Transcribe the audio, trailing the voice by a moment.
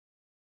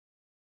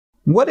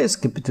What is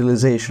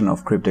capitalization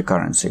of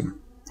cryptocurrency?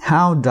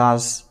 How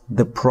does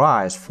the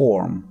price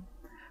form?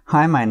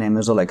 Hi, my name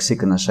is Alexey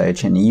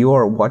Konasevich and you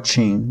are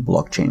watching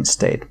Blockchain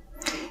State.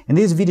 In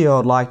this video,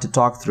 I'd like to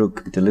talk through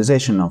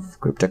capitalization of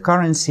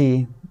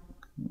cryptocurrency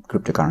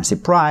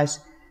price,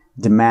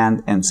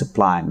 demand and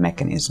supply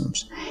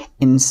mechanisms.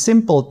 In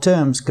simple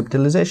terms,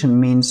 capitalization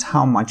means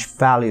how much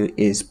value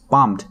is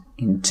pumped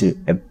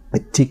into a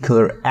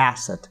particular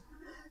asset.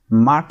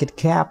 Market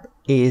cap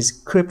is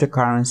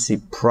cryptocurrency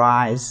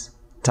price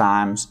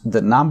times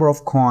the number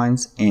of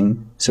coins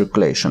in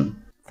circulation.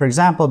 For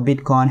example,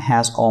 Bitcoin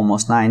has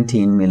almost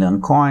 19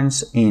 million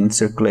coins in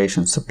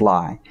circulation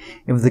supply.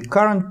 If the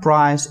current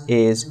price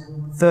is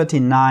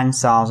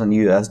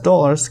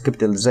 $39,000,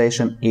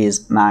 capitalization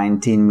is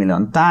 19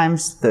 million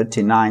times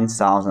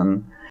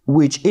 39,000,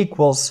 which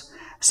equals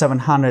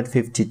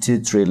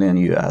 752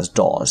 trillion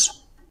dollars.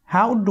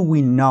 How do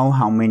we know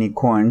how many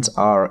coins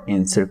are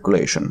in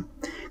circulation?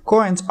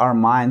 Coins are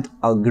mined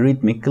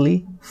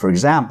algorithmically. For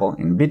example,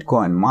 in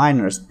Bitcoin,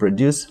 miners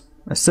produce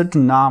a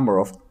certain number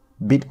of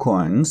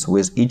Bitcoins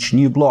with each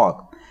new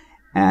block.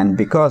 And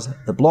because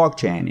the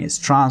blockchain is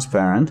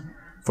transparent,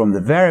 from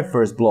the very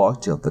first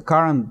block till the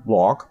current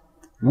block,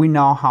 we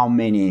know how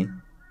many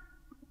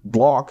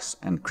blocks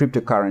and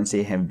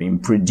cryptocurrency have been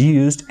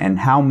produced and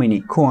how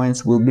many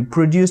coins will be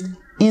produced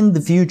in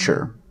the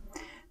future.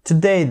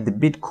 Today, the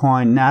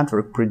Bitcoin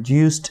network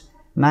produced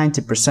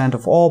 90%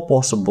 of all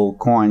possible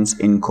coins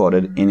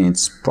encoded in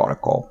its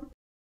protocol.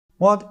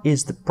 What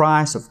is the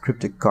price of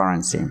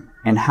cryptocurrency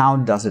and how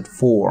does it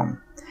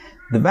form?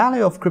 The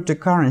value of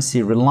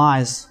cryptocurrency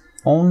relies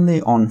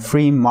only on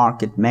free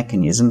market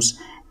mechanisms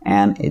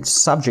and it's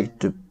subject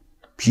to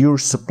pure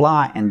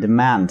supply and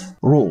demand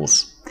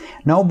rules.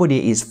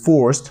 Nobody is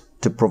forced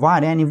to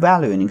provide any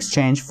value in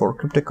exchange for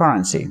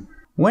cryptocurrency.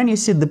 When you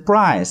see the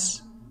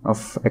price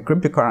of a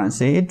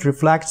cryptocurrency, it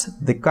reflects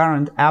the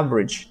current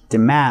average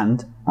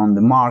demand on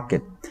the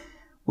market.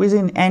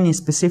 Within any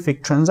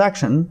specific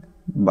transaction,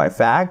 by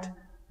fact,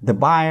 the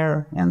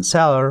buyer and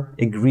seller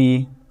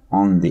agree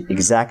on the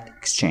exact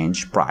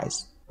exchange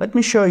price. Let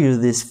me show you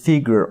this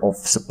figure of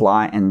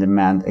supply and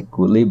demand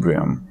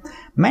equilibrium.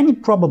 Many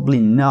probably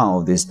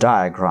know this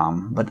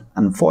diagram, but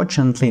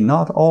unfortunately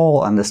not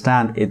all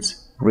understand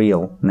its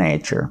real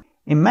nature.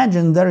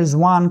 Imagine there is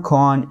one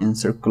coin in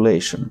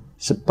circulation.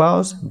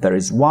 Suppose there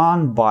is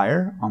one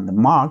buyer on the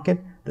market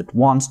that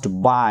wants to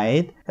buy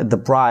it at the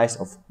price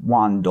of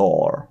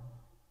 $1.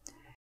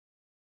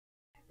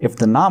 If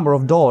the number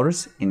of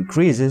dollars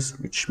increases,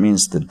 which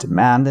means the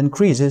demand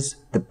increases,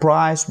 the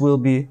price will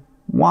be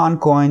 1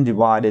 coin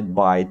divided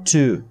by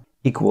 2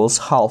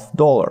 equals half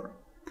dollar.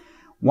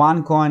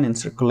 1 coin in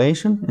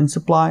circulation in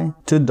supply,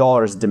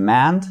 $2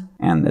 demand,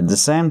 and at the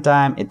same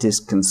time it is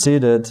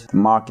considered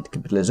market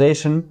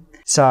capitalization.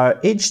 So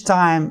each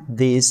time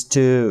these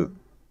two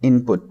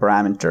input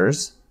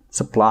parameters,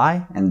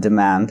 supply and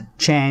demand,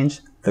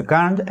 change, the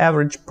current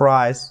average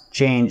price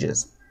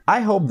changes.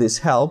 I hope this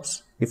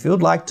helps. If you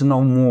would like to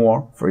know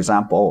more, for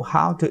example,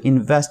 how to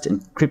invest in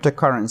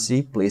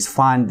cryptocurrency, please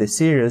find the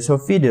series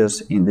of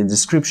videos in the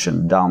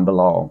description down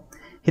below.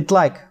 Hit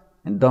like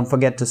and don't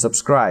forget to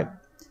subscribe.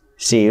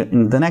 See you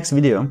in the next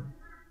video.